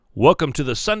Welcome to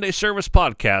the Sunday Service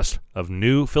Podcast of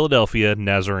New Philadelphia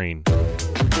Nazarene.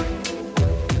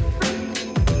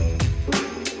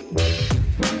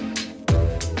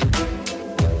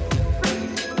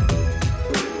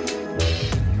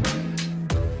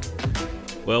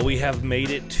 Well, we have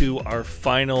made it to our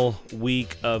final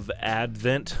week of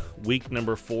Advent, week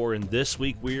number 4, and this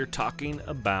week we are talking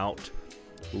about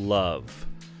love.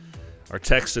 Our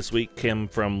text this week came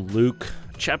from Luke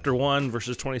chapter 1,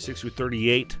 verses 26 through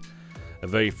 38, a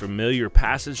very familiar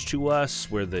passage to us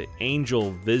where the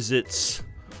angel visits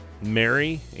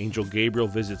Mary, Angel Gabriel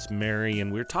visits Mary,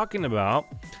 and we're talking about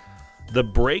the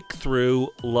breakthrough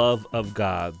love of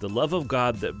God, the love of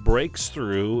God that breaks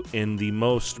through in the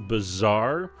most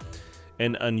bizarre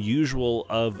and unusual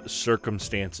of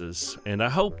circumstances. And I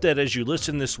hope that as you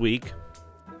listen this week,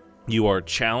 you are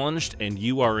challenged and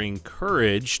you are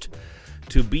encouraged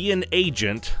to be an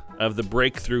agent of the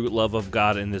breakthrough love of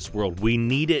God in this world. We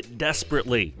need it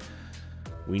desperately.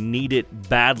 We need it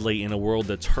badly in a world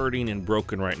that's hurting and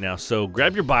broken right now. So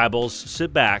grab your Bibles,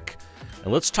 sit back,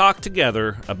 and let's talk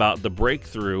together about the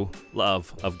breakthrough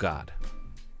love of God.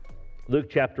 Luke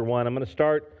chapter 1. I'm going to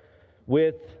start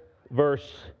with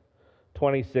verse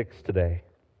 26 today.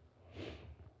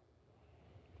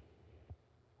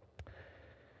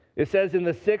 It says, in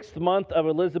the 6th month of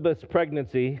Elizabeth's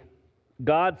pregnancy,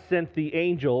 God sent the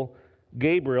angel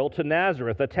Gabriel to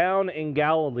Nazareth, a town in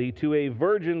Galilee, to a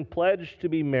virgin pledged to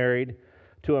be married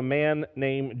to a man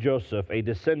named Joseph, a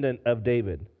descendant of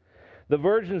David. The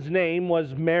virgin's name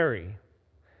was Mary.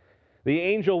 The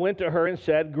angel went to her and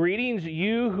said, "Greetings,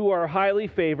 you who are highly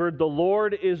favored, the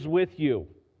Lord is with you."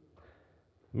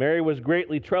 Mary was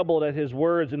greatly troubled at his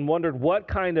words and wondered what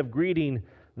kind of greeting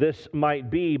this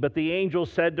might be. But the angel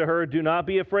said to her, "Do not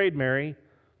be afraid, Mary,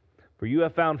 for you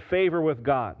have found favor with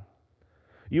God.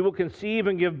 You will conceive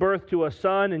and give birth to a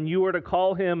son, and you are to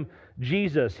call him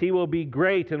Jesus. He will be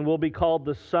great and will be called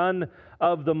the Son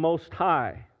of the Most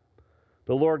High.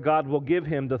 The Lord God will give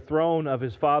him the throne of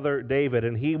his father David,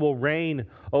 and he will reign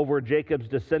over Jacob's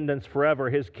descendants forever.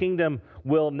 His kingdom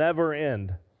will never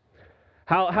end."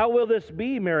 How will this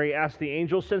be?" Mary asked the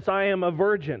angel, "since I am a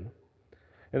virgin?"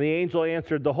 And the angel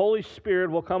answered, "The Holy Spirit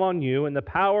will come on you, and the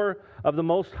power of the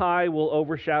Most High will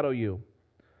overshadow you.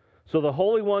 So the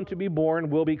Holy One to be born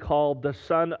will be called the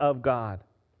Son of God.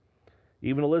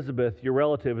 Even Elizabeth, your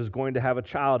relative, is going to have a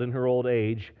child in her old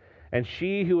age, and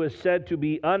she who is said to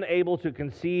be unable to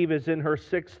conceive is in her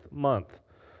 6th month,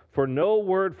 for no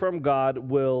word from God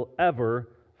will ever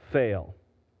fail."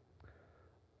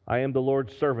 "I am the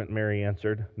Lord's servant," Mary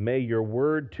answered. "May your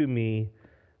word to me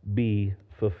be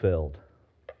fulfilled."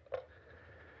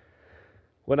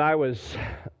 When I was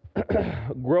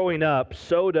growing up,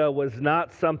 soda was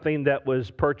not something that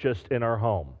was purchased in our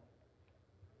home,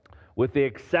 with the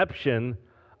exception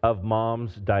of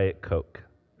Mom's Diet Coke.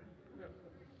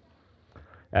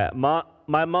 My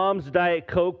mom's Diet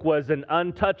Coke was an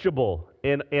untouchable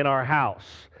in our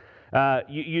house.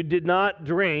 You did not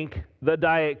drink the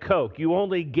Diet Coke. You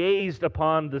only gazed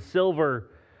upon the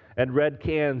silver and red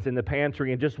cans in the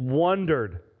pantry and just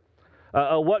wondered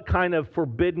what kind of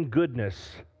forbidden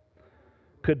goodness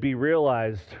could be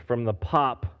realized from the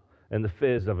pop and the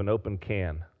fizz of an open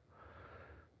can.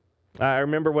 I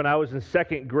remember when I was in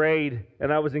 2nd grade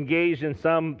and I was engaged in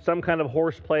some kind of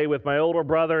horseplay with my older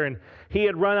brother, and he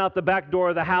had run out the back door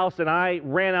of the house, and I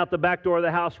ran out the back door of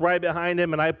the house right behind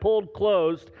him, and I pulled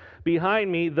closed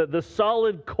behind me the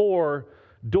solid core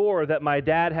door that my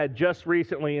dad had just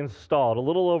recently installed, a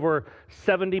little over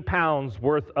 70 pounds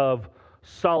worth of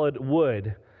solid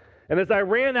wood. And as I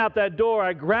ran out that door,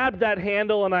 I grabbed that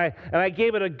handle and I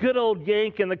gave it a good old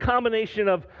yank, and the combination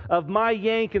of my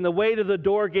yank and the weight of the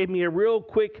door gave me a real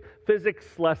quick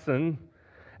physics lesson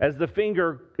as the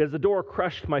door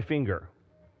crushed my finger.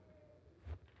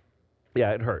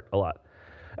 Yeah, it hurt a lot.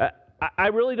 I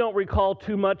really don't recall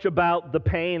too much about the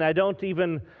pain. I don't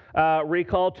even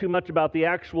recall too much about the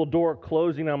actual door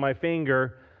closing on my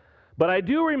finger. But I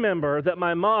do remember that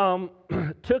my mom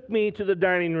took me to the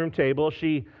dining room table.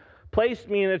 She placed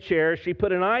me in a chair, she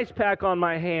put an ice pack on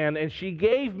my hand, and she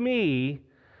gave me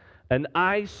an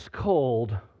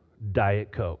ice-cold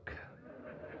Diet Coke.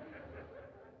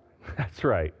 That's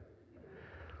right.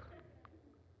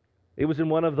 It was in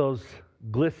one of those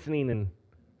glistening and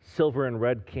silver and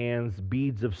red cans,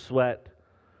 beads of sweat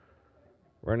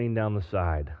running down the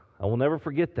side. I will never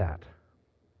forget that.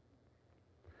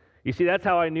 You see, that's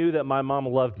how I knew that my mom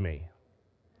loved me.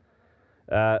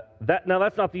 That's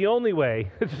not the only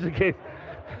way. Just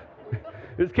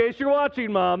in case you're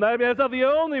watching, Mom, that's not the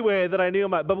only way that I knew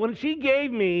but when she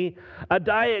gave me a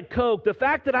Diet Coke, the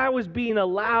fact that I was being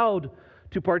allowed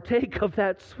to partake of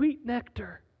that sweet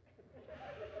nectar.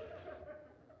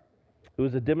 It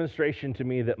was a demonstration to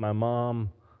me that my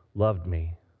mom loved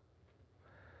me.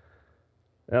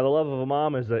 Now, the love of a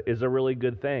mom is a really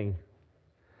good thing.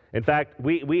 In fact,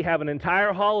 we have an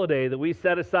entire holiday that we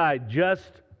set aside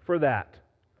just for that.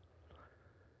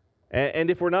 And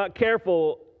if we're not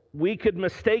careful, we could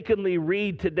mistakenly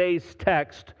read today's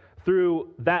text through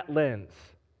that lens.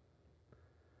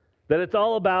 That it's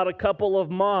all about a couple of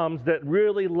moms that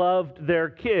really loved their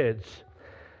kids.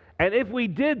 And if we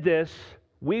did this,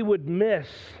 we would miss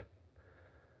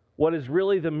what is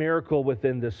really the miracle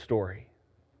within this story.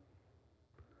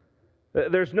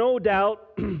 There's no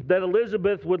doubt that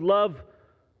Elizabeth would love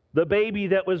the baby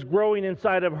that was growing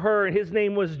inside of her, and his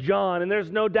name was John. And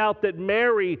there's no doubt that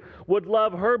Mary would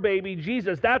love her baby,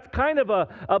 Jesus. That's kind of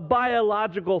a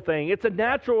biological thing. It's a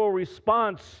natural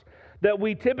response that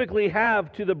we typically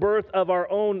have to the birth of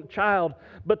our own child.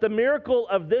 But the miracle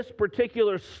of this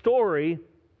particular story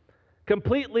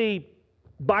completely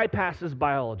bypasses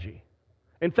biology.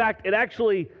 In fact, it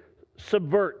actually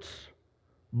subverts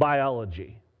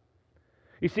biology.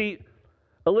 You see,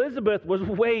 Elizabeth was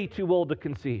way too old to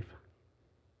conceive,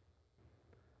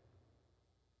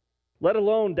 let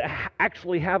alone to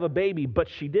actually have a baby, but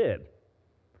she did.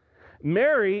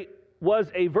 Mary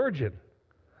was a virgin,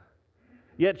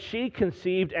 yet she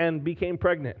conceived and became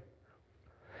pregnant.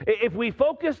 If we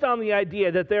focused on the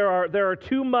idea that there are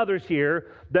two mothers here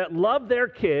that love their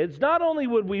kids, not only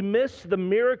would we miss the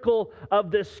miracle of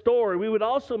this story, we would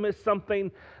also miss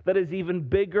something that is even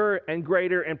bigger and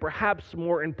greater and perhaps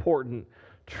more important.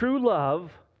 True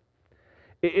love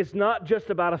is not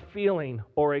just about a feeling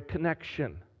or a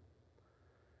connection,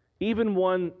 even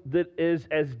one that is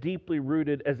as deeply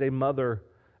rooted as a mother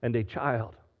and a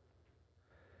child.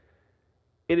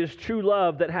 It is true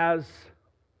love that has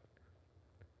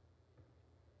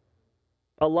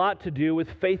a lot to do with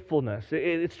faithfulness.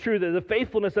 It's true that the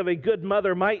faithfulness of a good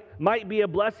mother might be a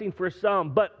blessing for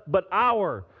some, but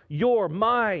your,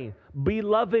 my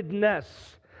belovedness,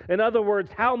 in other words,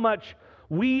 how much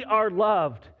we are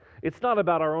loved, it's not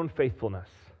about our own faithfulness.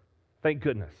 Thank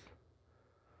goodness.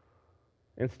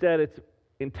 Instead, it's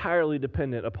entirely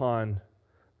dependent upon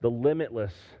the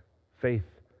limitless faith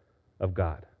of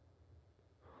God.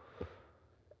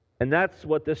 And that's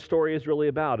what this story is really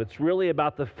about. It's really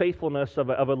about the faithfulness of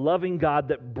a loving God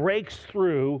that breaks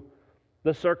through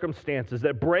the circumstances,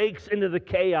 that breaks into the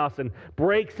chaos and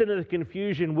breaks into the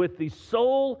confusion with the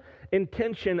sole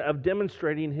intention of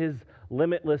demonstrating His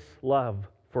limitless love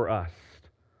for us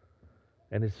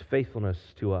and His faithfulness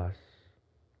to us.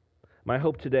 My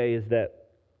hope today is that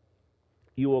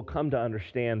you will come to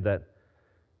understand that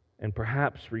and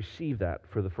perhaps receive that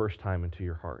for the first time into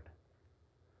your heart.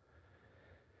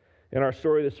 In our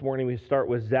story this morning, we start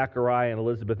with Zechariah and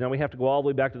Elizabeth. Now we have to go all the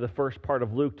way back to the first part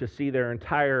of Luke to see their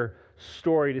entire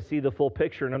story, to see the full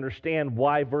picture and understand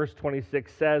why verse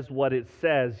 26 says what it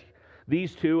says.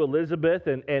 These two, Elizabeth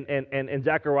and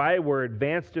Zechariah, were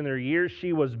advanced in their years.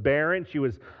 She was barren. She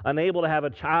was unable to have a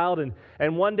child.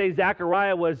 And one day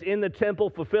Zechariah was in the temple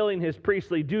fulfilling his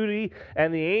priestly duty,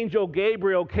 and the angel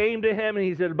Gabriel came to him, and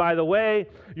he said, by the way,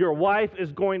 your wife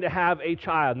is going to have a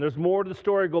child. And there's more to the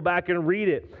story. Go back and read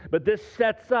it. But this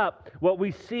sets up what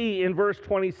we see in verse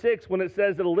 26 when it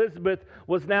says that Elizabeth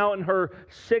was now in her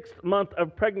 6th month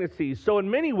of pregnancy. So in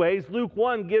many ways, Luke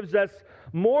 1 gives us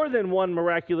more than one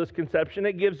miraculous conception.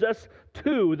 It gives us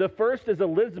two. The first is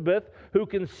Elizabeth, who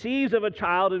conceives of a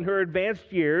child in her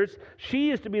advanced years.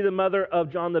 She is to be the mother of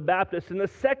John the Baptist. And the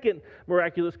second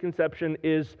miraculous conception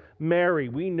is Mary.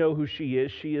 We know who she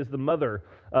is. She is the mother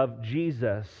of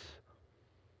Jesus.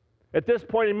 At this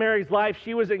point in Mary's life,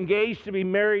 she was engaged to be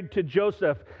married to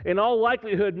Joseph. In all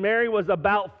likelihood, Mary was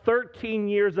about 13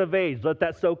 years of age. Let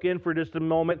that soak in for just a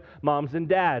moment, moms and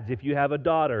dads, if you have a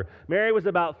daughter. Mary was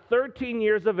about 13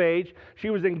 years of age. She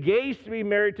was engaged to be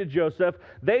married to Joseph.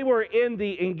 They were in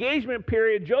the engagement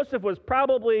period. Joseph was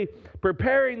probably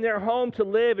preparing their home to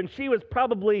live, and she was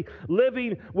probably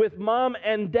living with mom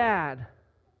and dad.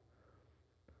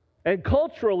 And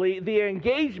culturally, the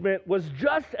engagement was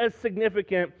just as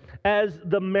significant as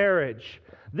the marriage.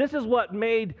 This is what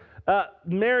made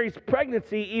Mary's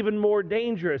pregnancy even more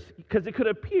dangerous, because it could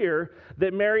appear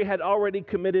that Mary had already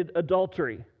committed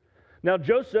adultery. Now,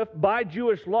 Joseph, by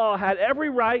Jewish law, had every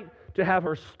right to have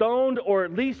her stoned, or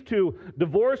at least to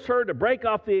divorce her, to break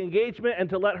off the engagement, and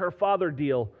to let her father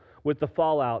deal with the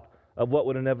fallout of what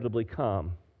would inevitably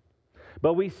come.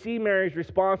 But we see Mary's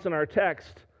response in our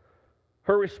text.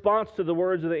 Her response to the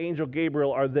words of the angel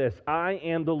Gabriel are this: I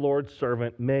am the Lord's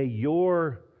servant. May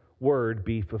your word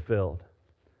be fulfilled.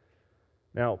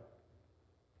 Now,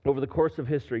 over the course of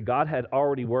history, God had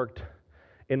already worked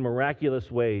in miraculous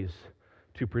ways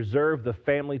to preserve the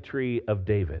family tree of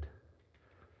David.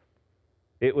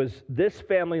 It was this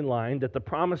family line that the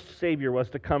promised Savior was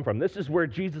to come from. This is where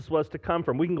Jesus was to come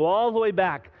from. We can go all the way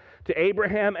back to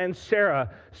Abraham and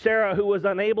Sarah. Sarah, who was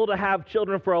unable to have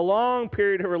children for a long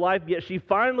period of her life, yet she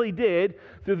finally did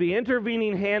through the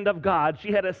intervening hand of God.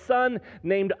 She had a son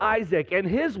named Isaac, and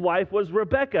his wife was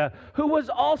Rebekah, who was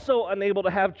also unable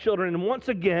to have children. And once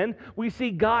again, we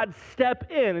see God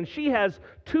step in, and she has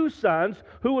two sons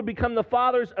who would become the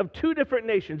fathers of two different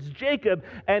nations, Jacob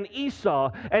and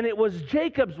Esau. And it was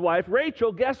Jacob's wife,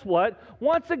 Rachel, guess what?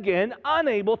 Once again,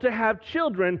 unable to have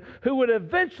children, who would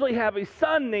eventually have a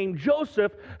son named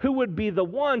Joseph, who would be the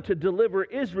one to deliver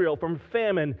Israel from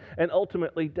famine and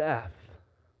ultimately death.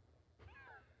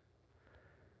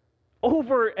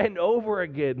 Over and over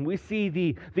again, we see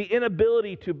the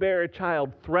inability to bear a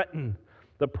child threaten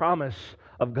the promise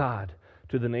of God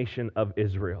to the nation of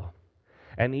Israel.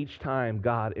 And each time,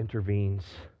 God intervenes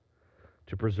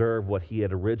to preserve what He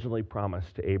had originally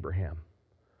promised to Abraham: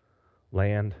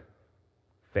 land,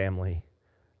 family,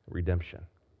 redemption.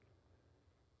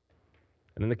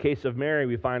 And in the case of Mary,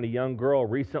 we find a young girl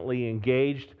recently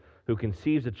engaged who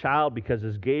conceives a child because,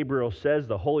 as Gabriel says,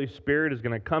 the Holy Spirit is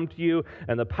going to come to you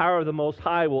and the power of the Most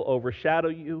High will overshadow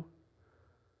you.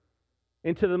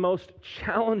 Into the most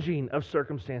challenging of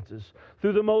circumstances,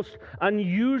 through the most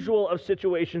unusual of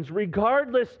situations,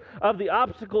 regardless of the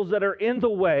obstacles that are in the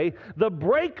way, the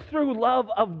breakthrough love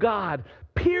of God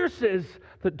pierces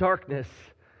the darkness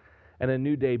and a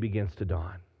new day begins to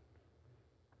dawn.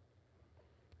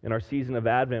 In our season of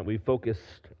Advent, we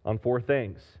focused on four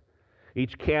things.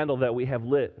 Each candle that we have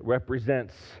lit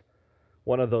represents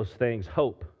one of those things: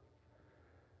 hope.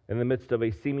 In the midst of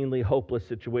a seemingly hopeless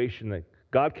situation, that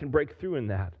God can break through in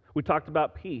that. We talked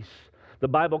about peace. The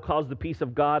Bible calls the peace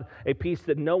of God a peace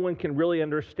that no one can really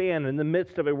understand. In the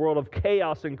midst of a world of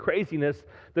chaos and craziness,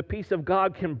 the peace of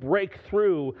God can break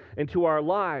through into our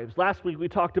lives. Last week we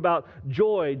talked about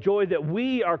joy that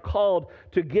we are called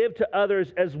to give to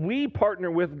others as we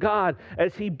partner with God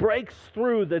as He breaks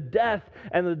through the death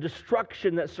and the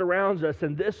destruction that surrounds us.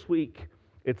 And this week,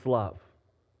 it's love.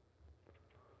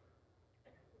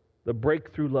 The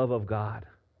breakthrough love of God.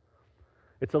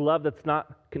 It's a love that's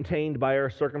not contained by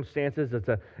our circumstances.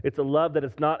 It's a love that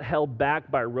is not held back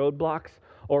by roadblocks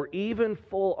or even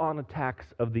full-on attacks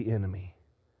of the enemy.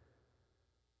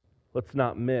 Let's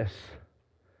not miss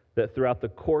that throughout the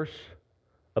course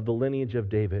of the lineage of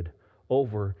David,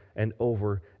 over and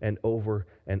over and over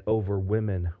and over,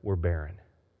 women were barren.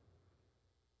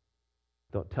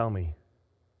 Don't tell me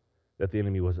that the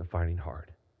enemy wasn't fighting hard.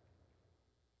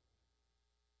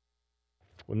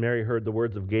 When Mary heard the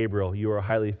words of Gabriel, "You are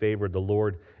highly favored, the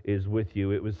Lord is with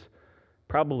you," it was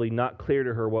probably not clear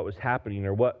to her what was happening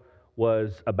or what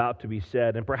was about to be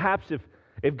said. And perhaps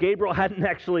if Gabriel hadn't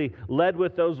actually led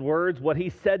with those words, what he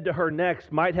said to her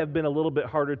next might have been a little bit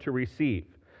harder to receive.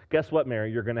 Guess what,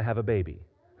 Mary? You're going to have a baby.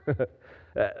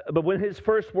 But when his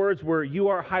first words were, "You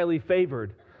are highly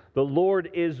favored, the Lord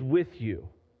is with you,"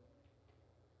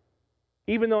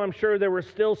 even though I'm sure there were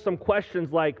still some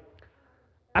questions like,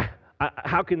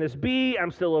 how can this be? I'm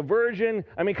still a virgin.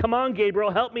 I mean, come on, Gabriel,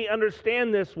 help me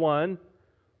understand this one.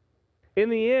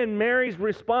 In the end, Mary's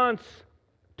response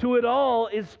to it all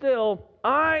is still,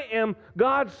 "I am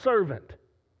God's servant.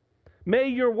 May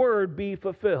your word be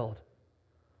fulfilled."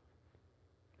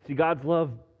 See, God's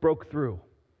love broke through,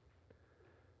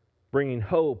 bringing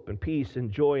hope and peace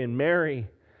and joy. And Mary,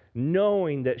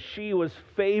 knowing that she was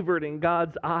favored in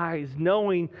God's eyes,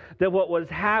 knowing that what was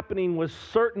happening was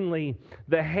certainly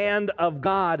the hand of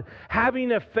God,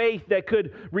 having a faith that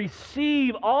could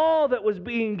receive all that was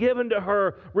being given to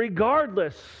her,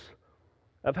 regardless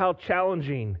of how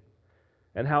challenging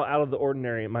and how out of the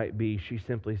ordinary it might be, she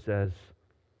simply says,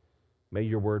 "May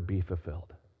your word be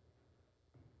fulfilled.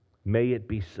 May it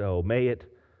be so. May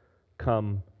it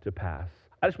come to pass."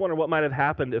 I just wonder what might have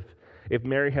happened if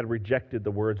Mary had rejected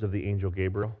the words of the angel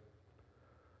Gabriel.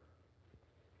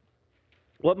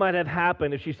 What might have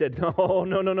happened if she said,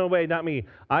 no, wait, not me.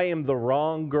 I am the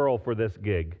wrong girl for this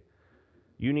gig.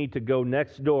 You need to go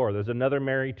next door. There's another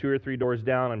Mary 2 or 3 doors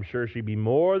down. I'm sure she'd be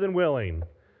more than willing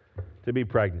to be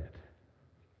pregnant.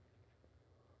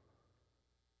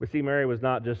 But see, Mary was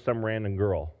not just some random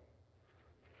girl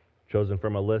chosen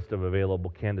from a list of available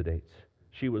candidates.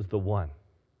 She was the one.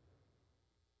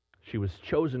 She was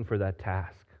chosen for that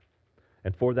task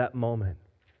and for that moment.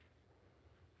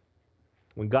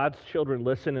 When God's children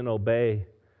listen and obey,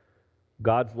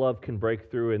 God's love can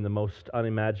break through in the most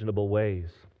unimaginable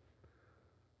ways.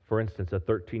 For instance, a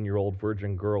 13-year-old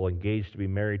virgin girl engaged to be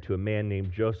married to a man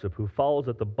named Joseph, who falls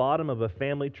at the bottom of a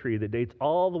family tree that dates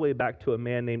all the way back to a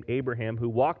man named Abraham, who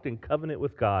walked in covenant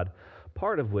with God,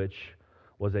 part of which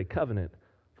was a covenant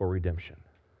for redemption.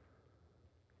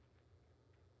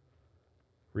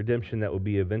 Redemption that would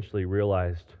be eventually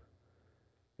realized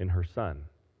in her son.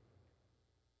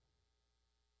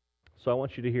 So I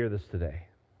want you to hear this today.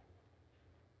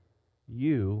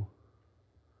 You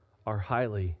are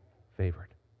highly favored.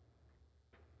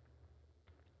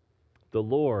 The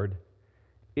Lord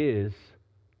is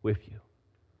with you.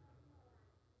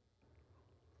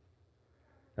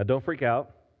 Now don't freak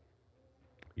out.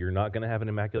 You're not going to have an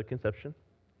immaculate conception.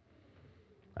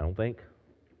 I don't think.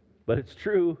 But it's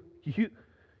true.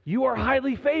 You are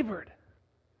highly favored.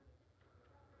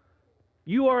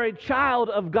 You are a child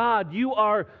of God. You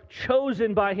are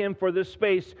chosen by Him for this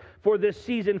space, for this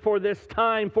season, for this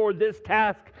time, for this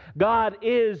task. God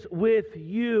is with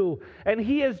you. And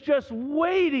He is just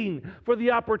waiting for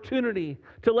the opportunity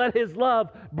to let His love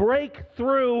break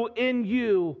through in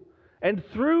you and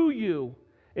through you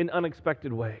in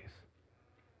unexpected ways.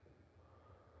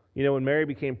 You know, when Mary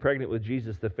became pregnant with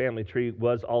Jesus, the family tree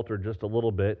was altered just a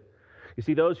little bit. You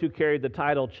see, those who carried the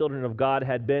title Children of God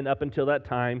had been, up until that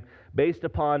time, based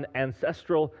upon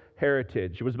ancestral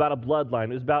heritage. It was about a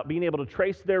bloodline. It was about being able to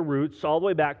trace their roots all the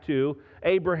way back to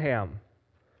Abraham.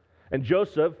 And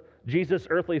Joseph, Jesus'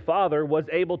 earthly father, was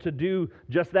able to do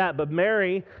just that. But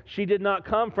Mary, she did not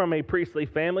come from a priestly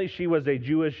family. She was a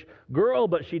Jewish girl,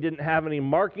 but she didn't have any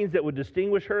markings that would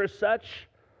distinguish her as such.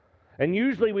 And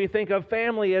usually we think of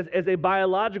family as a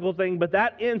biological thing, but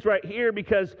that ends right here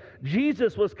because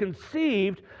Jesus was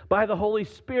conceived by the Holy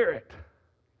Spirit.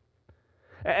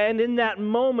 And in that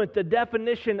moment, the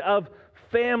definition of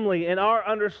family and our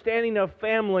understanding of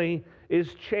family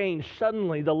is changed.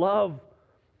 Suddenly, the love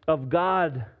of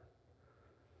God,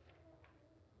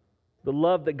 the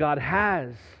love that God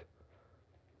has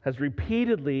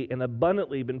repeatedly and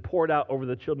abundantly been poured out over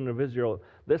the children of Israel.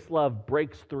 This love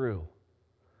breaks through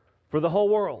for the whole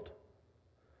world.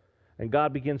 And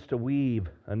God begins to weave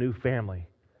a new family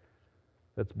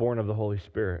that's born of the Holy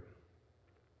Spirit.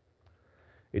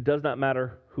 It does not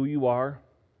matter who you are.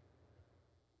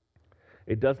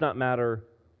 It does not matter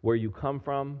where you come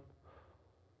from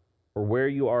or where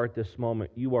you are at this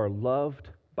moment. You are loved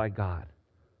by God.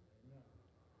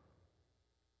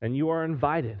 And you are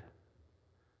invited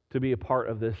to be a part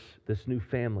of this new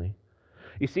family.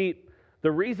 You see,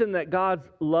 the reason that God's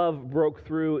love broke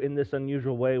through in this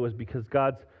unusual way was because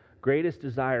God's greatest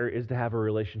desire is to have a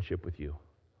relationship with you.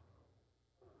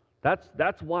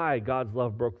 That's why God's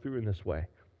love broke through in this way.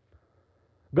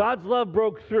 God's love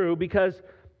broke through because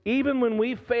even when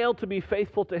we fail to be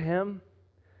faithful to Him,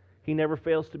 He never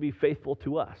fails to be faithful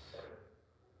to us.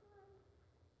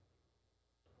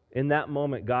 In that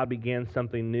moment, God began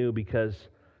something new because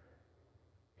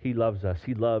He loves us.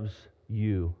 He loves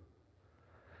you.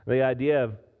 The idea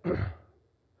of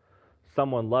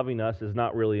someone loving us is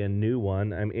not really a new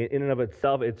one. I mean, in and of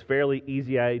itself, it's a fairly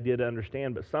easy idea to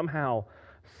understand, but somehow,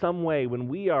 some way, when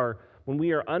we are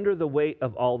under the weight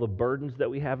of all the burdens that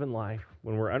we have in life,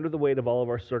 when we're under the weight of all of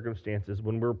our circumstances,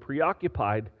 when we're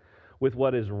preoccupied with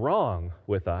what is wrong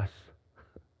with us,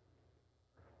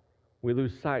 we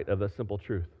lose sight of the simple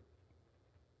truth.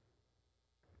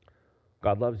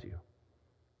 God loves you.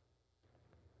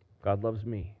 God loves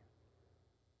me.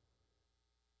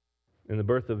 In the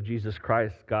birth of Jesus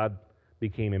Christ, God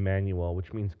became Emmanuel,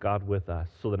 which means God with us,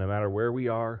 so that no matter where we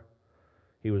are,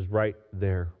 He was right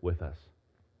there with us.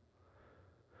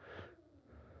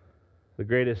 The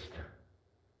greatest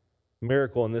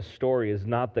miracle in this story is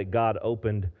not that God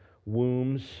opened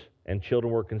wombs and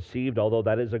children were conceived, although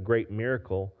that is a great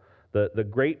miracle. The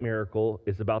great miracle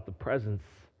is about the presence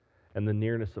and the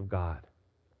nearness of God.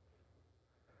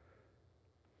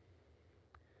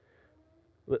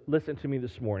 Listen to me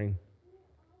this morning.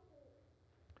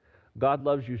 God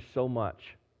loves you so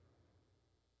much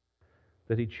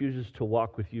that He chooses to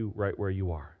walk with you right where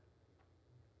you are,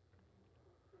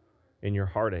 in your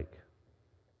heartache.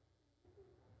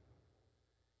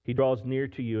 He draws near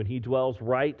to you, and He dwells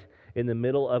right in the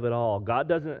middle of it all. God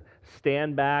doesn't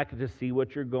stand back to see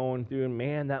what you're going through, and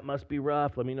man, that must be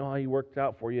rough. Let me know how He worked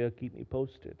out for you. Keep me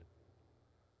posted.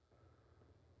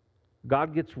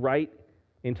 God gets right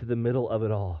into the middle of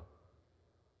it all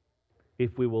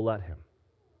if we will let Him.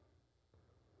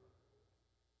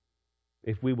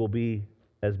 If we will be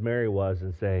as Mary was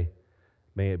and say,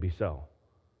 may it be so.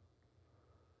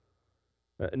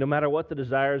 No matter what the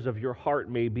desires of your heart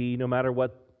may be, no matter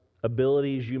what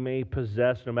abilities you may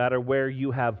possess, no matter where you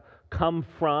have come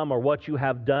from or what you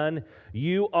have done.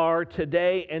 You are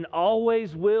today and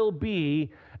always will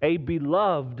be a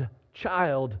beloved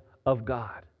child of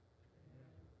God.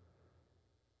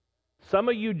 Some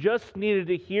of you just needed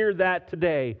to hear that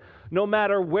today. No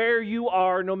matter where you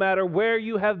are, no matter where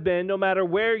you have been, no matter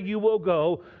where you will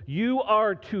go, you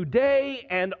are today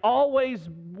and always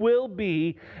will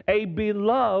be a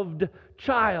beloved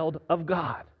child of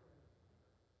God.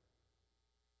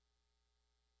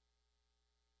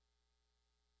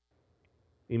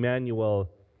 Emmanuel,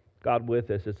 God with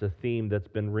us, it's a theme that's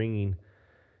been ringing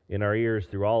in our ears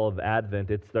through all of Advent.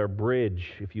 It's their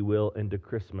bridge, if you will, into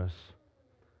Christmas.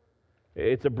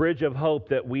 It's a bridge of hope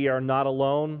that we are not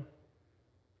alone.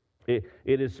 It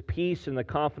is peace and the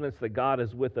confidence that God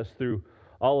is with us through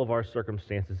all of our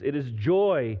circumstances. It is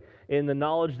joy in the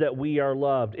knowledge that we are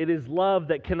loved. It is love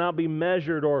that cannot be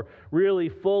measured or really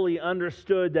fully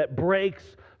understood, that breaks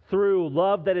through.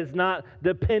 Love that is not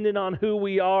dependent on who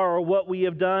we are or what we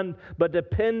have done, but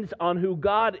depends on who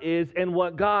God is and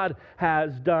what God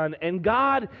has done. And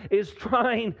God is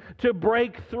trying to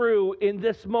break through in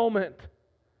this moment.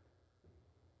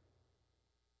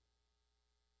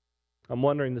 I'm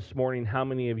wondering this morning how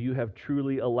many of you have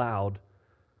truly allowed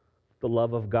the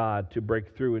love of God to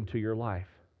break through into your life.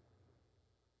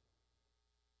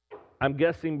 I'm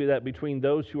guessing that between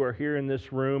those who are here in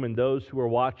this room and those who are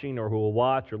watching or who will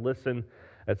watch or listen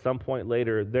at some point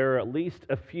later, there are at least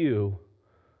a few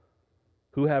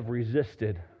who have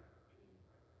resisted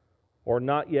or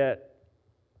not yet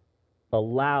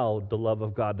allowed the love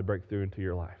of God to break through into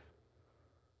your life.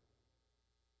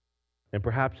 And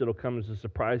perhaps it'll come as a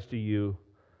surprise to you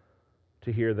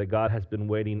to hear that God has been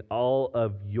waiting all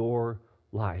of your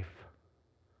life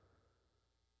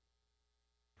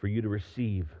for you to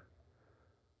receive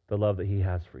the love that He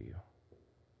has for you.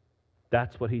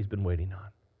 That's what He's been waiting on.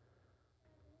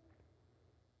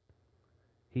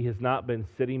 He has not been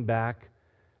sitting back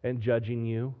and judging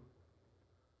you.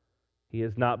 He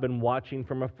has not been watching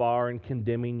from afar and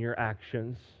condemning your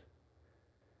actions.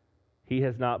 He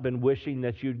has not been wishing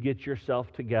that you'd get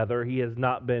yourself together. He has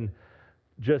not been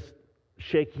just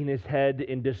shaking His head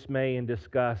in dismay and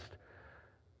disgust.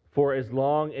 For as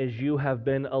long as you have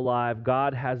been alive,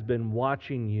 God has been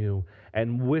watching you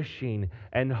and wishing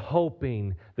and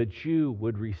hoping that you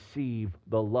would receive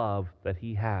the love that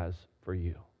He has for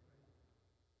you.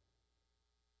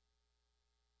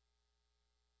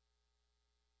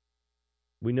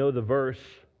 We know the verse,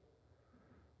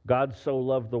 God so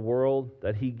loved the world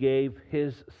that He gave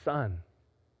His Son,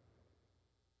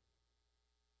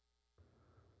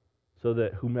 so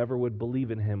that whomever would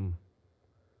believe in Him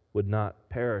would not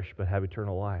perish but have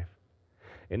eternal life.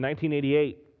 In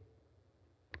 1988,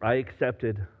 I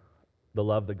accepted the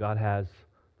love that God has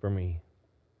for me.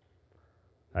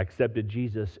 I accepted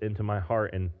Jesus into my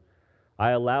heart, and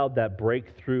I allowed that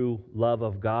breakthrough love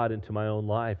of God into my own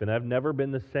life, and I've never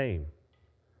been the same.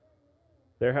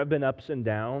 There have been ups and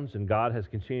downs, and God has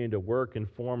continued to work and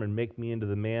form and make me into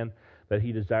the man that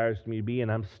He desires me to be,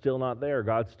 and I'm still not there.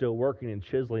 God's still working and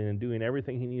chiseling and doing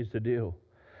everything He needs to do.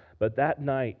 But that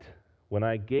night, when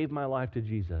I gave my life to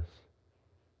Jesus,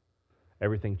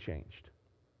 everything changed.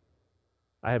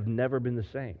 I have never been the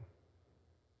same.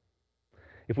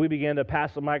 If we began to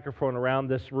pass the microphone around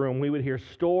this room, we would hear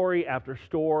story after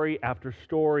story after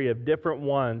story of different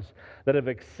ones that have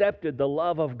accepted the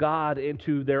love of God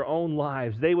into their own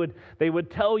lives. They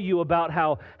would tell you about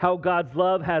how God's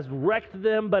love has wrecked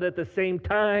them, but at the same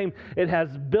time, it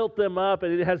has built them up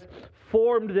and it has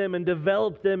formed them and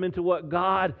developed them into what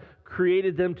God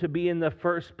created them to be in the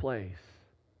first place.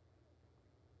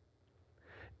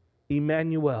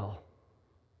 Emmanuel,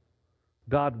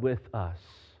 God with us.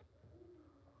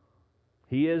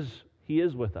 He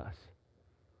is with us.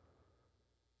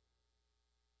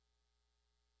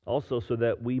 Also so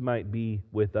that we might be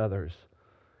with others.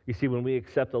 You see, when we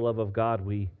accept the love of God,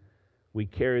 we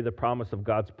carry the promise of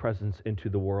God's presence into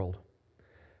the world.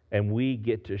 And we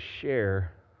get to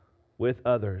share with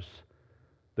others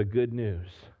the good news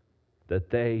that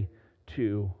they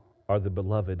too are the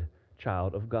beloved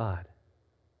child of God.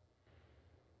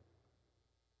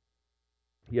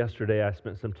 Yesterday I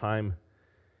spent some time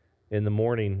in the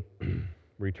morning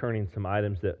returning some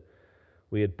items that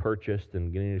we had purchased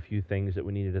and getting a few things that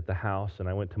we needed at the house, and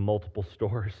I went to multiple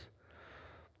stores.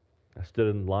 I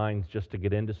stood in lines just to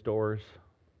get into stores.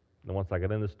 And once I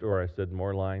got in the store, I stood in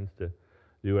more lines to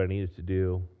do what I needed to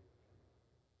do.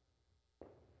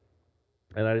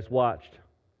 And I just watched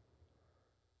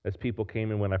as people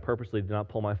came in when I purposely did not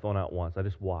pull my phone out once. I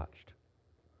just watched.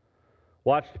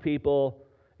 Watched people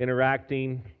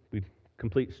interacting with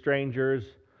complete strangers,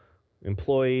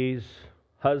 employees,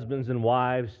 husbands and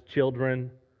wives,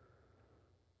 children.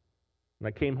 And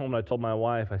I came home and I told my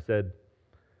wife, I said,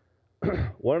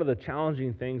 one of the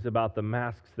challenging things about the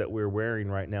masks that we're wearing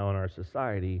right now in our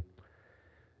society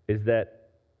is that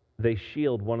they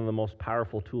shield one of the most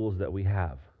powerful tools that we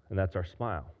have, and that's our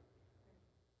smile.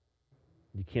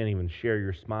 You can't even share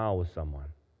your smile with someone.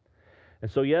 And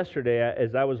so yesterday,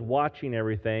 as I was watching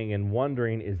everything and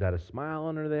wondering, is that a smile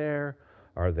under there?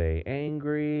 Are they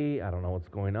angry? I don't know what's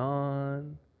going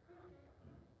on.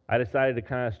 I decided to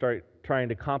kind of start trying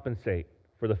to compensate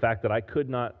for the fact that I could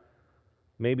not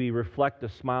maybe reflect a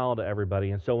smile to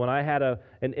everybody. And so when I had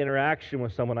an interaction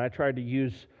with someone, I tried to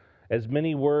use as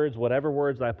many words, whatever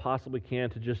words I possibly can,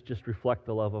 to just reflect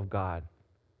the love of God.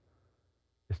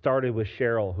 It started with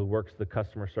Cheryl, who works the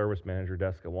customer service manager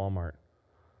desk at Walmart.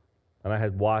 And I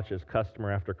had watched as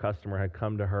customer after customer had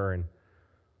come to her, and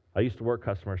I used to work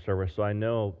customer service, so I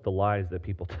know the lies that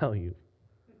people tell you.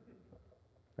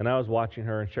 And I was watching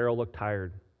her, and Cheryl looked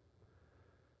tired.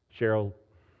 Cheryl,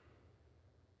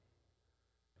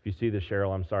 if you see this,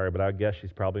 Cheryl, I'm sorry, but I guess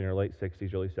she's probably in her late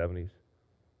 60s, early 70s.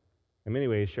 In many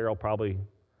ways, Cheryl probably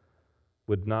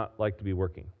would not like to be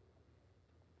working.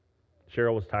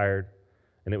 Cheryl was tired,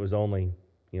 and it was only,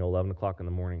 11 o'clock in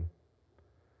the morning.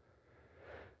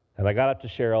 And I got up to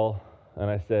Cheryl,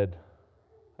 and I said,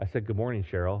 good morning,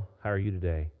 Cheryl. How are you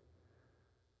today?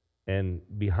 And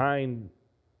behind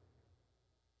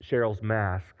Cheryl's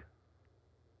mask,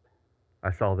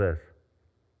 I saw this.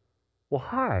 Well,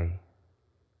 hi.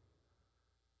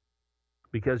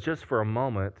 Because just for a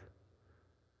moment,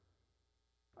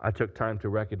 I took time to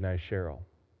recognize Cheryl.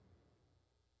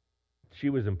 She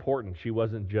was important. She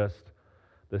wasn't just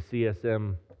the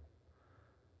CSM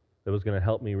that was going to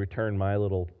help me return my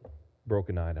little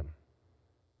broken item.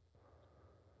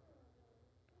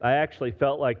 I actually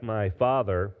felt like my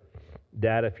father.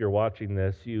 Dad, if you're watching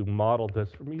this, you modeled this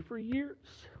for me for years.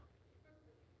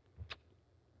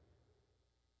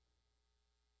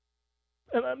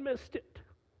 And I missed it.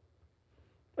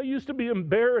 I used to be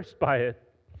embarrassed by it.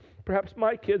 Perhaps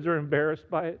my kids are embarrassed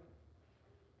by it.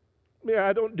 Yeah,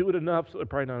 I don't do it enough, so they're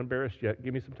probably not embarrassed yet.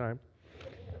 Give me some time.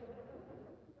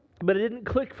 But it didn't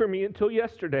click for me until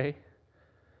yesterday.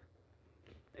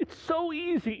 It's so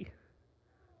easy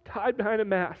to hide behind a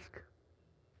mask.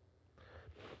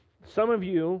 Some of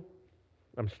you,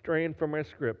 I'm straying from my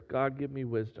script. God, give me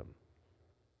wisdom.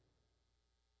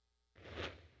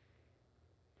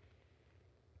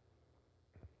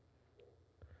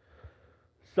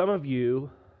 Some of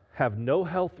you have no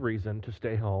health reason to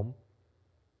stay home,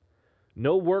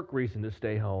 no work reason to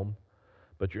stay home,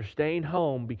 but you're staying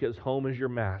home because home is your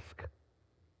mask.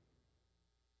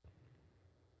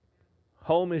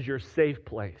 Home is your safe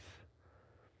place.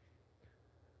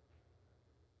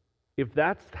 If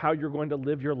that's how you're going to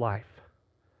live your life,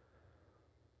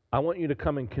 I want you to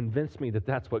come and convince me that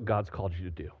that's what God's called you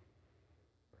to do.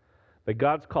 That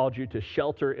God's called you to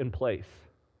shelter in place.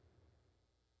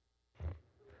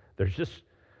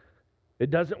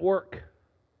 It doesn't work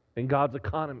in God's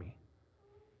economy.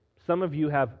 Some of you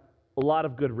have a lot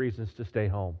of good reasons to stay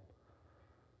home,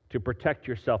 to protect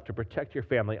yourself, to protect your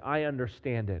family. I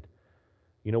understand it.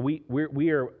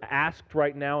 We are asked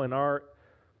right now in our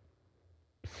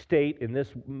state, in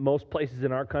most places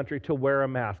in our country, to wear a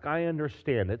mask. I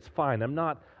understand. It's fine. I'm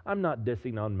not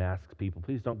dissing on masks, people.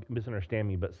 Please don't misunderstand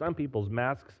me. But some people's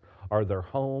masks are their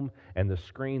home and the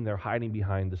screen they're hiding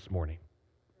behind this morning.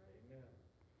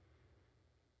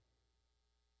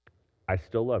 I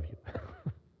still love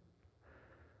you.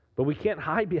 But we can't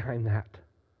hide behind that.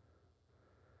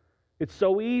 It's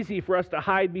so easy for us to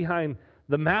hide behind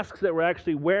the masks that we're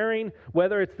actually wearing,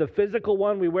 whether it's the physical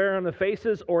one we wear on the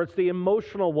faces or it's the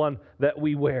emotional one that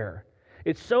we wear.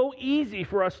 It's so easy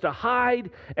for us to hide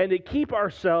and to keep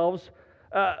ourselves,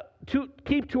 to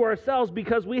ourselves,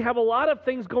 because we have a lot of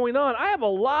things going on. I have a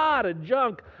lot of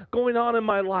junk going on in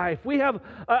my life. We have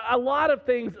a lot of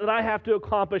things that I have to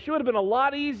accomplish. It would have been a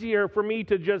lot easier for me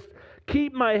to just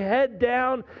keep my head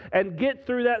down and get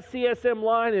through that CSM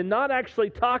line and not actually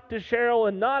talk to Cheryl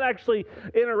and not actually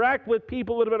interact with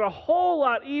people. It would have been a whole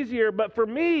lot easier. But for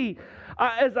me,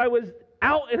 as I was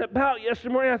out and about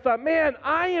yesterday morning, I thought, man,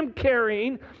 I am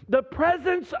carrying the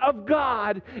presence of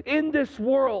God in this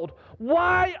world.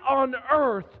 Why on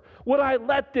earth would I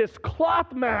let this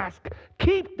cloth mask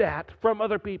keep that from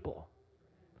other people?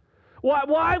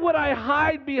 Why would I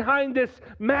hide behind this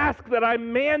mask that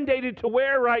I'm mandated to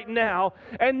wear right now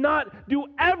and not do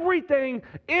everything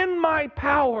in my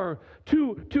power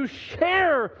to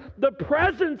share the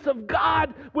presence of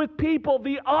God with people,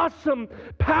 the awesome,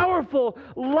 powerful,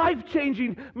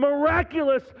 life-changing,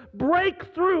 miraculous,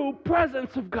 breakthrough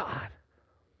presence of God?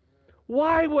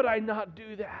 Why would I not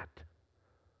do that?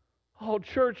 Oh,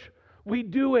 church, we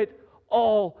do it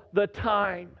all the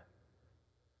time.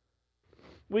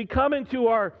 We come into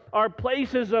our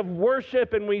places of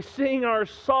worship and we sing our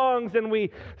songs and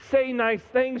we say nice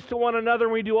things to one another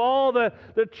and we do all the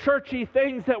churchy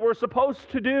things that we're supposed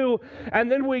to do,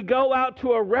 and then we go out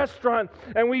to a restaurant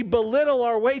and we belittle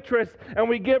our waitress and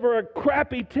we give her a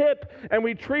crappy tip and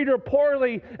we treat her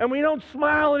poorly and we don't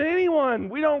smile at anyone.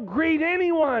 We don't greet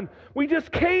anyone. We just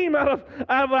came out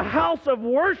of a house of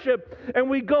worship and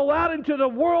we go out into the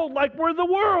world like we're the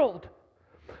world.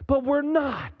 But we're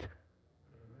not.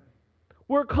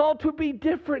 We're called to be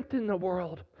different than the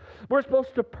world. We're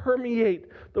supposed to permeate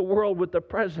the world with the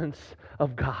presence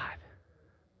of God.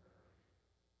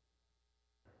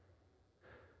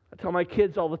 I tell my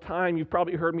kids all the time, you've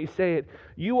probably heard me say it,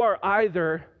 you are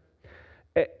either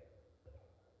a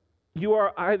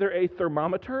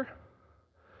thermometer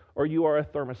or you are a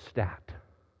thermostat.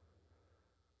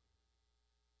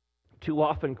 Too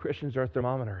often Christians are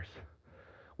thermometers.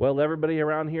 Well, everybody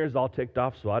around here is all ticked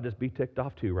off, so I'll just be ticked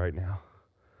off too right now.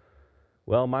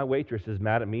 Well, my waitress is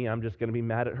mad at me. I'm just going to be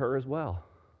mad at her as well.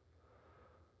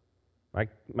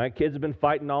 My kids have been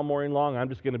fighting all morning long. I'm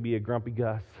just going to be a grumpy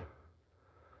Gus.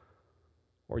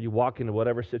 Or you walk into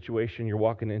whatever situation you're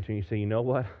walking into and you say, you know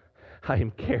what? I am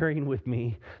carrying with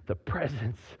me the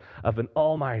presence of an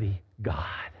almighty God.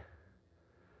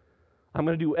 I'm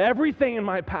going to do everything in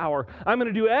my power. I'm going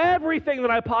to do everything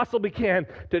that I possibly can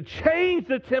to change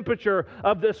the temperature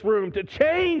of this room, to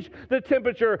change the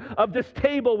temperature of this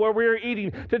table where we are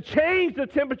eating, to change the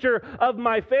temperature of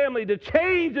my family, to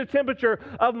change the temperature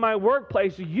of my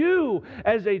workplace. You,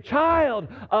 as a child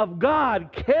of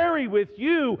God, carry with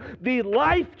you the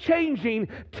life-changing,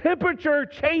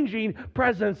 temperature-changing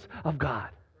presence of God.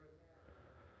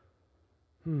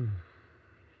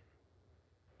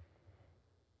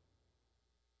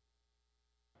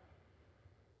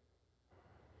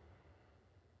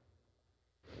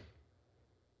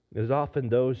 There's often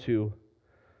those who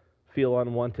feel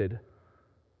unwanted,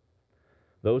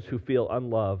 those who feel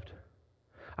unloved.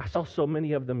 I saw so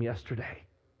many of them yesterday.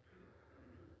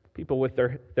 People with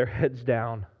their heads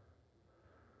down.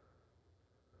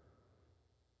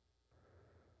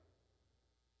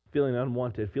 Feeling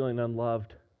unwanted, feeling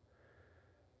unloved.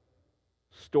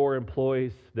 Store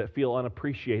employees that feel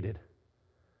unappreciated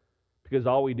because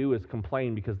all we do is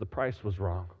complain because the price was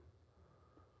wrong,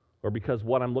 or because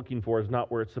what I'm looking for is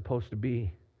not where it's supposed to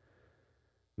be.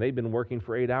 They've been working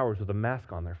for 8 hours with a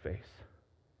mask on their face.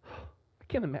 I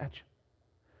can't imagine.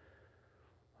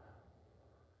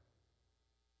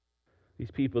 These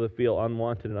people that feel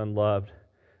unwanted and unloved,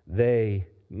 they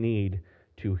need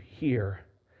to hear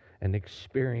and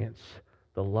experience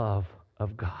the love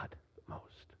of God the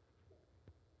most.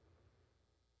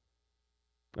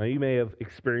 Now, you may have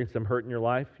experienced some hurt in your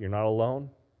life. You're not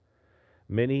alone.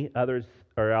 Many others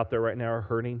are out there right now are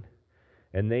hurting,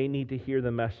 and they need to hear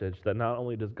the message that not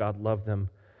only does God love them,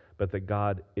 but that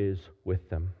God is with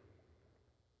them.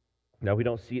 Now, we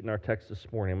don't see it in our text this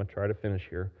morning. I'm going to try to finish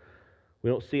here. We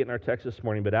don't see it in our text this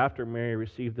morning, but after Mary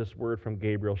received this word from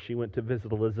Gabriel, she went to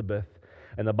visit Elizabeth.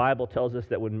 And the Bible tells us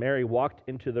that when Mary walked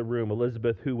into the room,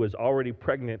 Elizabeth, who was already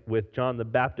pregnant with John the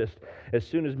Baptist, as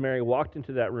soon as Mary walked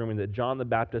into that room, and that John the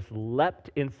Baptist leapt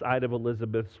inside of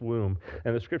Elizabeth's womb.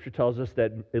 And the Scripture tells us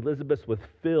that Elizabeth was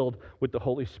filled with the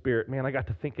Holy Spirit. Man, I got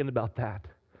to thinking about that.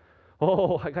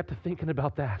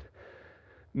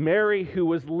 Mary, who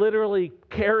was literally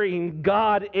carrying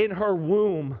God in her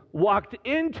womb, walked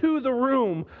into the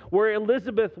room where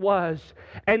Elizabeth was.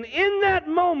 And in that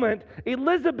moment,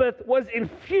 Elizabeth was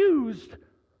infused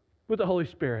with the Holy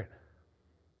Spirit.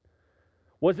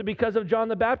 Was it because of John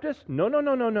the Baptist?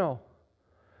 No.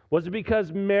 Was it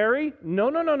because Mary?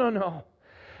 No.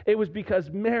 It was because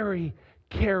Mary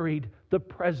carried the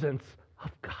presence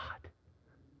of God.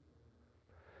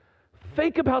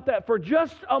 Think about that for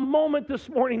just a moment this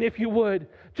morning, if you would.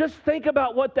 Just think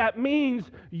about what that means.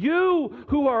 You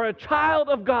who are a child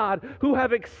of God, who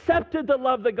have accepted the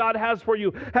love that God has for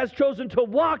you, has chosen to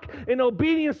walk in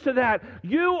obedience to that.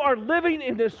 You are living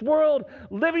in this world,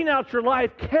 living out your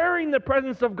life, carrying the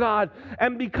presence of God.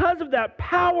 And because of that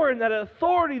power and that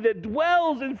authority that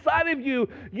dwells inside of you,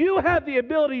 you have the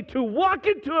ability to walk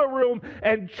into a room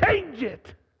and change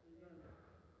it.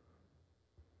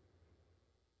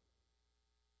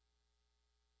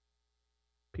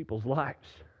 People's lives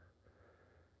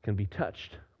can be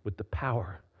touched with the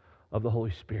power of the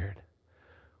Holy Spirit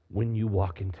when you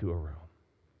walk into a room.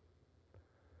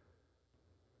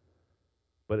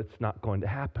 But it's not going to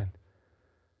happen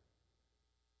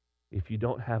if you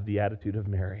don't have the attitude of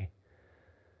Mary.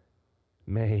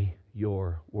 May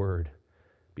your word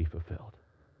be fulfilled.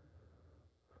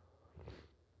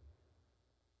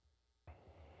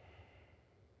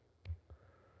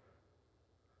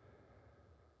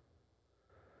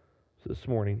 So this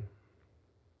morning,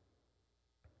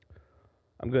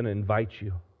 I'm going to invite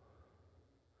you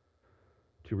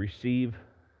to receive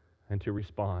and to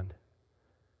respond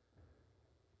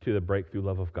to the breakthrough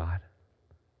love of God.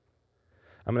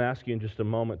 I'm going to ask you in just a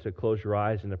moment to close your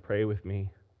eyes and to pray with me.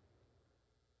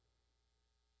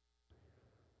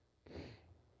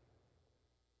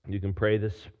 You can pray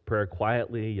this prayer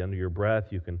quietly under your breath.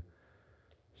 You can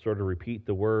sort of repeat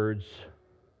the words.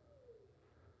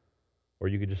 Or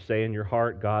you could just say in your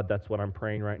heart, God, that's what I'm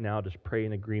praying right now. Just pray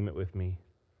in agreement with me.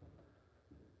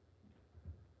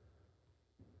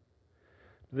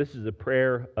 This is a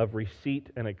prayer of receipt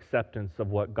and acceptance of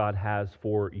what God has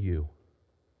for you.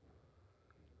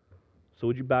 So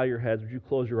would you bow your heads? Would you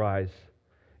close your eyes?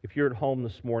 If you're at home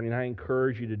this morning, I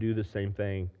encourage you to do the same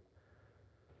thing.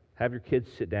 Have your kids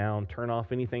sit down, turn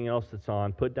off anything else that's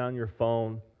on, put down your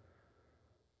phone.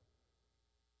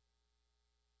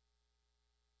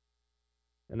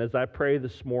 And as I pray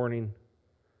this morning,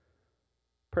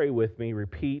 pray with me,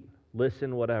 repeat,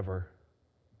 listen, whatever.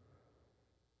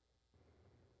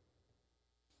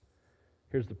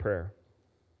 Here's the prayer.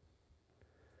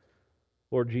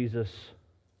 Lord Jesus,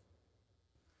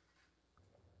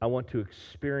 I want to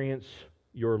experience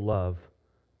your love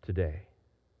today.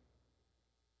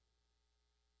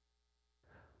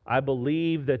 I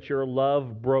believe that your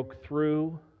love broke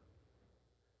through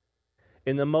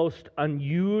in the most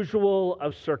unusual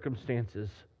of circumstances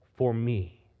for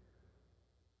me.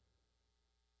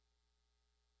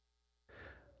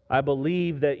 I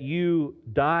believe that you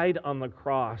died on the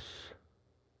cross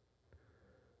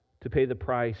to pay the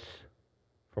price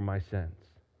for my sins.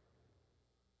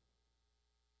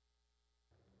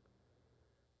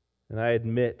 And I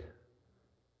admit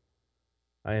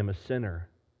I am a sinner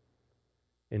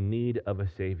in need of a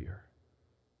Savior.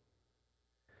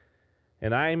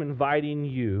 And I am inviting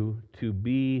you to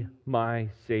be my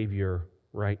Savior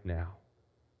right now.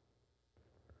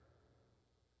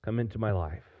 Come into my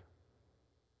life.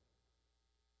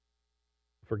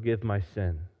 Forgive my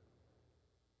sin.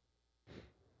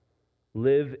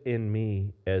 Live in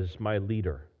me as my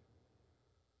leader.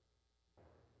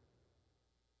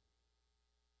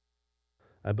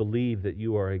 I believe that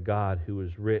you are a God who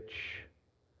is rich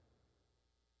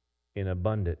in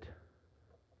abundant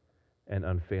and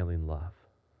unfailing love.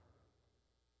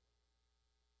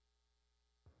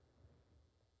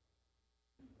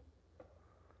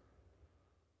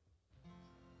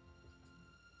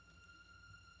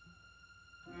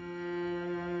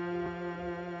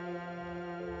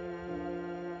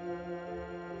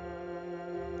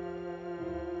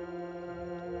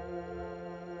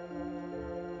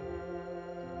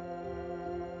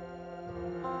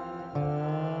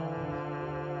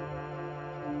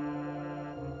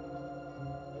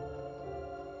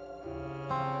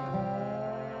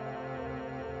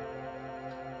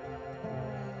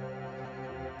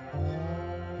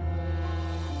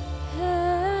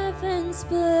 Heaven's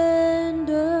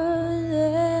splendor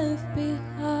left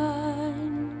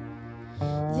behind,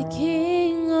 the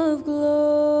King of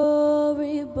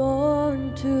glory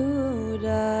born to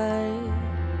die,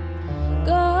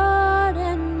 God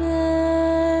and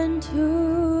man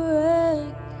to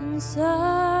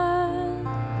reconcile.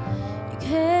 You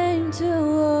came to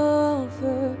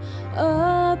offer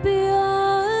up your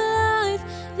life.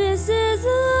 This is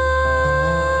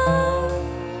love.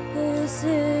 This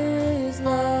is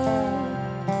love.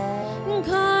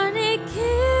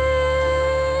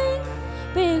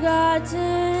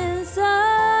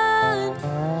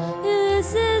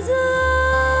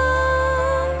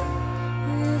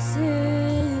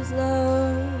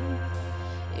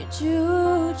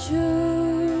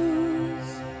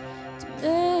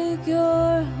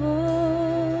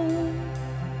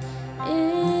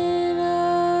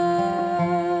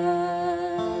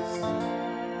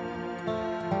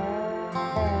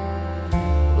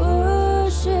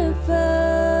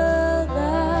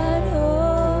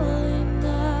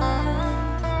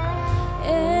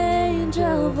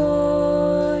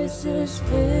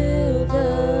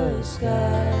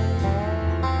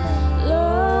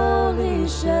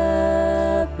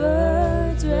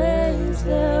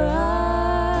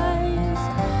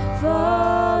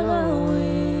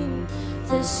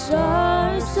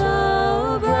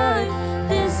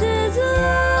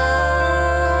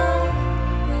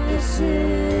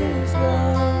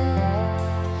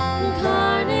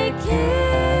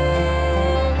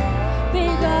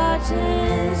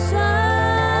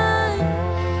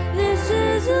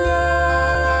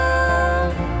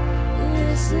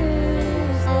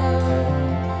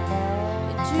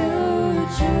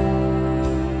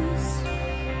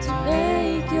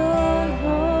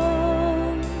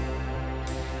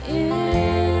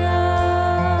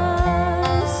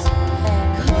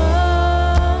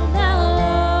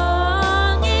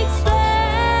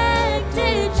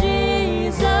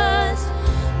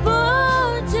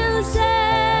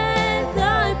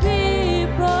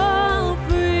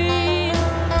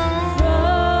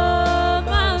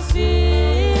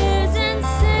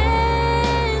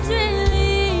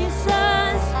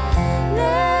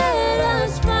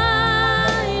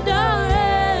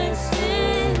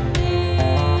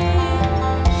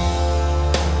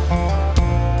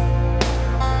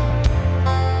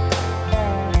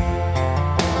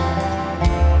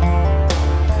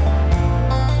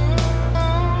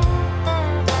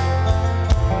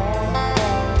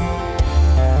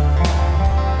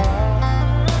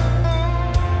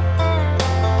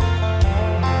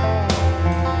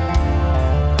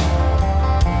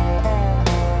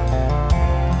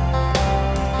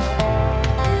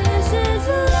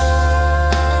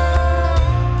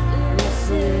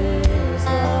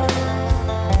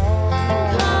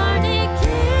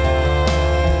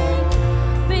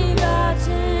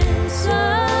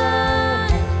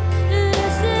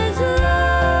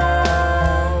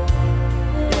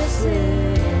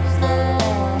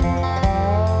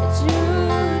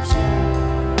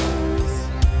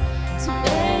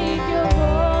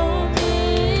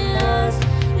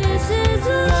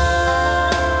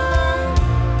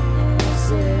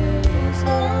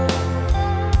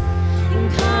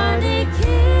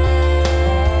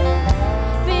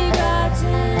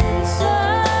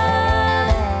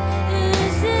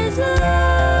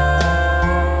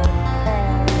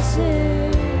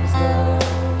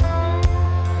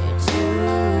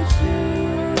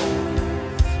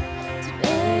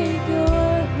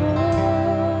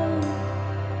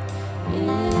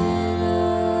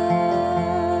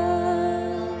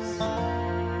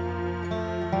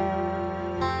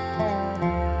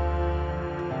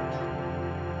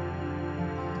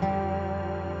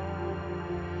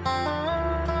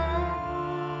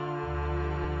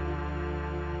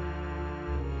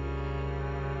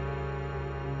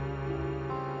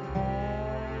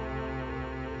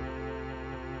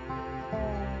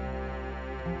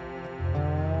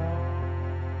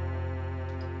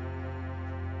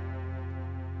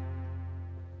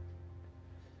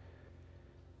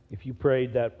 If you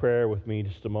prayed that prayer with me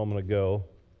just a moment ago,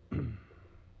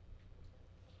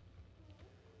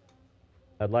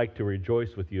 I'd like to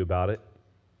rejoice with you about it.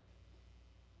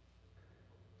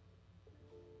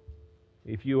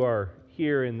 If you are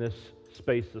here in this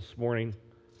space this morning,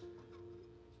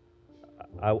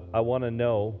 I want to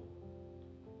know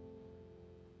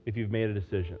if you've made a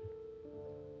decision.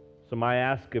 So my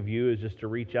ask of you is just to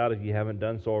reach out if you haven't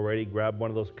done so already. Grab one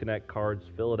of those Connect cards,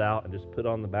 fill it out, and just put it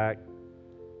on the back.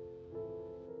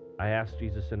 I asked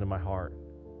Jesus into my heart.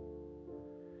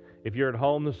 If you're at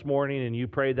home this morning and you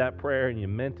prayed that prayer and you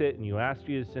meant it and you asked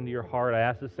Jesus into your heart, I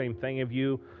ask the same thing of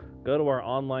you. Go to our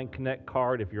online Connect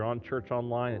card. If you're on Church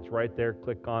Online, it's right there.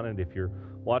 Click on it. If you're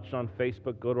watching on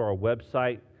Facebook, go to our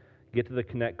website. Get to the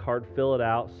Connect card, fill it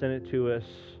out, send it to us.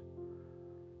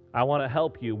 I want to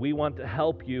help you. We want to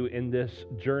help you in this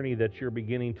journey that you're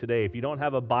beginning today. If you don't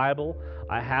have a Bible,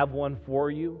 I have one for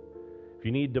you. If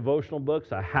you need devotional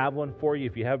books, I have one for you.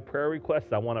 If you have prayer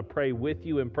requests, I want to pray with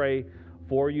you and pray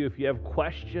for you. If you have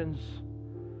questions,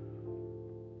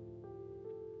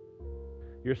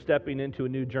 you're stepping into a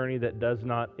new journey that does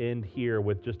not end here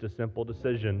with just a simple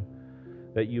decision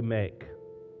that you make.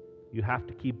 You have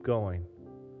to keep going.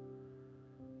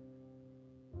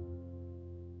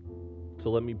 So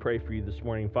let me pray for you this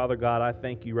morning. Father God, I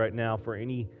thank you right now for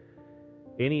any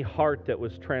heart that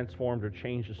was transformed or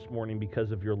changed this morning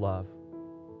because of your love.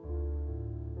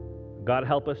 God,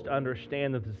 help us to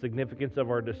understand that the significance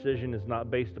of our decision is not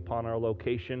based upon our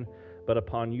location, but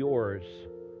upon yours.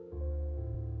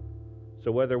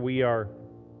 So whether we are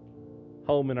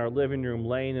home in our living room,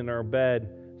 laying in our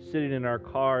bed, sitting in our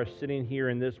car, sitting here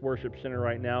in this worship center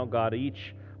right now, God,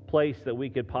 each place that we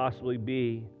could possibly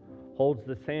be holds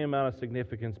the same amount of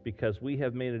significance because we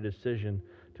have made a decision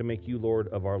to make you Lord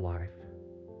of our life.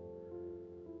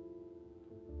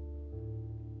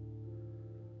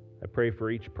 I pray for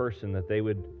each person that they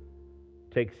would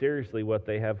take seriously what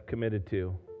they have committed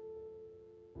to,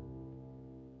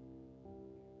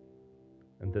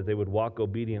 and that they would walk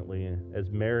obediently. As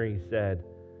Mary said,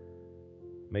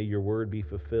 may your word be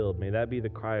fulfilled. May that be the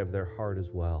cry of their heart as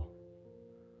well.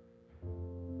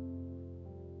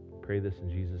 Pray this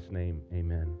in Jesus' name,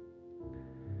 amen.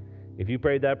 If you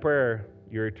prayed that prayer,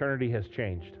 your eternity has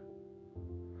changed.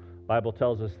 The Bible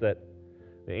tells us that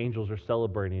the angels are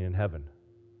celebrating in heaven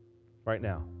right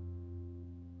now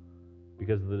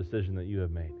because of the decision that you have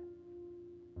made.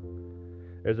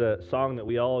 There's a song that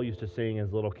we all used to sing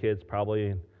as little kids, probably,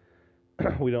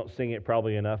 and we don't sing it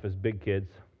probably enough as big kids.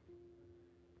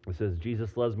 It says,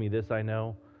 Jesus loves me, this I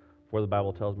know, for the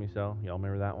Bible tells me so. Y'all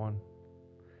remember that one?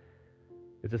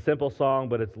 It's a simple song,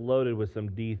 but it's loaded with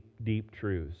some deep, deep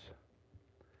truths.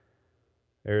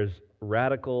 There's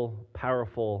radical,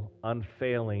 powerful,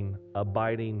 unfailing,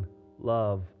 abiding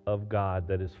love of God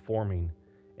that is forming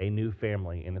a new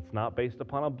family. And it's not based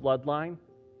upon a bloodline.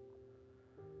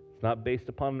 It's not based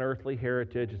upon an earthly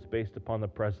heritage. It's based upon the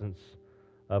presence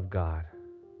of God.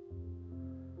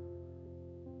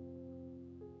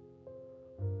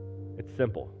 It's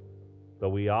simple, but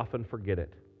we often forget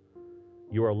it.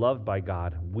 You are loved by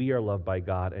God. We are loved by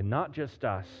God. And not just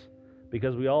us,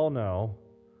 because we all know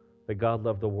that God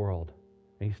loved the world.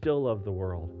 And He still loved the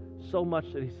world so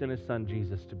much that He sent His Son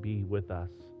Jesus to be with us.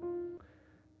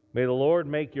 May the Lord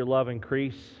make your love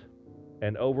increase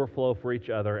and overflow for each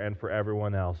other and for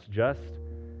everyone else, just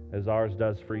as ours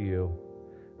does for you.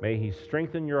 May He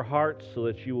strengthen your hearts so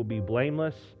that you will be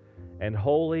blameless and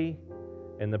holy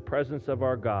in the presence of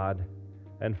our God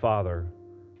and Father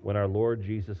when our Lord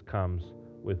Jesus comes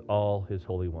with all His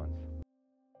holy ones.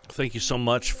 Thank you so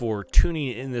much for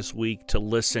tuning in this week to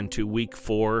listen to week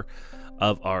 4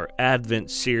 of our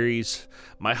Advent series.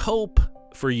 My hope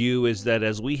for you is that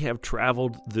as we have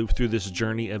traveled through this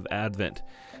journey of Advent,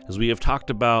 as we have talked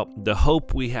about the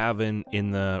hope we have in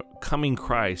the coming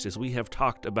Christ, as we have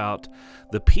talked about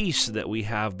the peace that we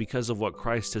have because of what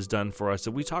Christ has done for us,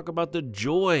 and we talk about the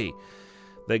joy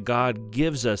that God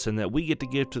gives us and that we get to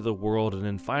give to the world. And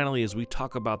then finally, as we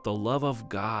talk about the love of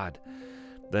God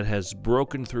that has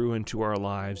broken through into our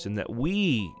lives and that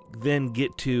we then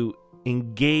get to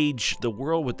engage the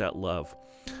world with that love.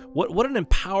 What an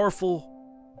powerful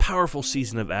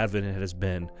season of Advent it has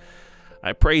been.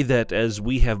 I pray that as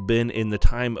we have been in the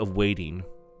time of waiting,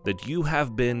 that you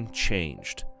have been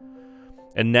changed.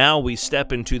 And now we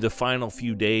step into the final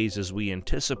few days as we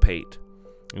anticipate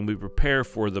and we prepare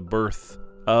for the birth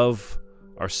of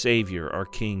our Savior, our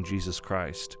King, Jesus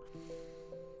Christ.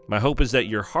 My hope is that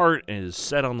your heart is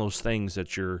set on those things,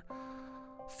 that your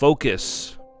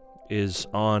focus is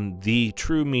on the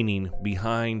true meaning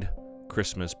behind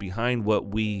Christmas, behind what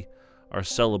we are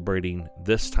celebrating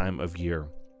this time of year.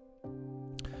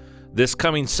 This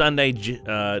coming Sunday,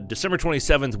 December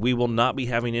 27th, we will not be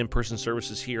having in-person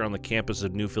services here on the campus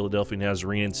of New Philadelphia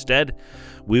Nazarene. Instead,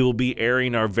 we will be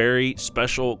airing our very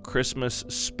special Christmas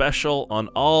special on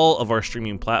all of our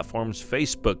streaming platforms,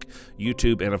 Facebook,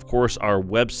 YouTube, and of course our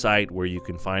website where you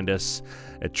can find us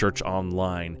at Church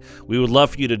Online. We would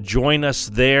love for you to join us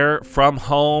there from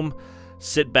home.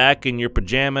 Sit back in your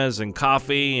pajamas and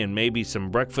coffee and maybe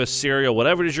some breakfast cereal,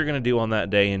 whatever it is you're going to do on that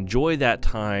day. Enjoy that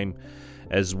time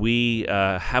as we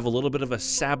have a little bit of a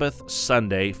Sabbath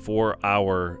Sunday for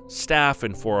our staff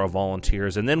and for our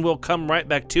volunteers. And then we'll come right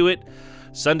back to it.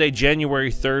 Sunday, January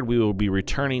 3rd, we will be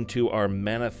returning to our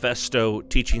Manifesto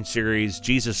teaching series,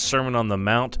 Jesus' Sermon on the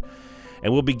Mount.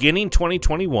 And we'll be beginning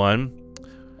 2021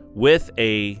 with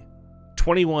a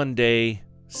 21-day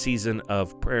season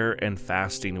of prayer and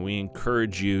fasting. We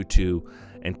encourage you to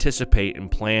anticipate and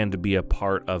plan to be a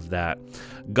part of that.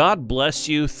 God bless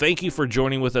you. Thank you for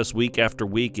joining with us week after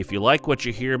week. If you like what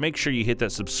you hear, make sure you hit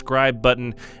that subscribe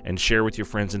button and share with your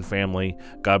friends and family.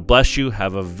 God bless you.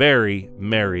 Have a very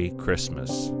Merry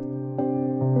Christmas.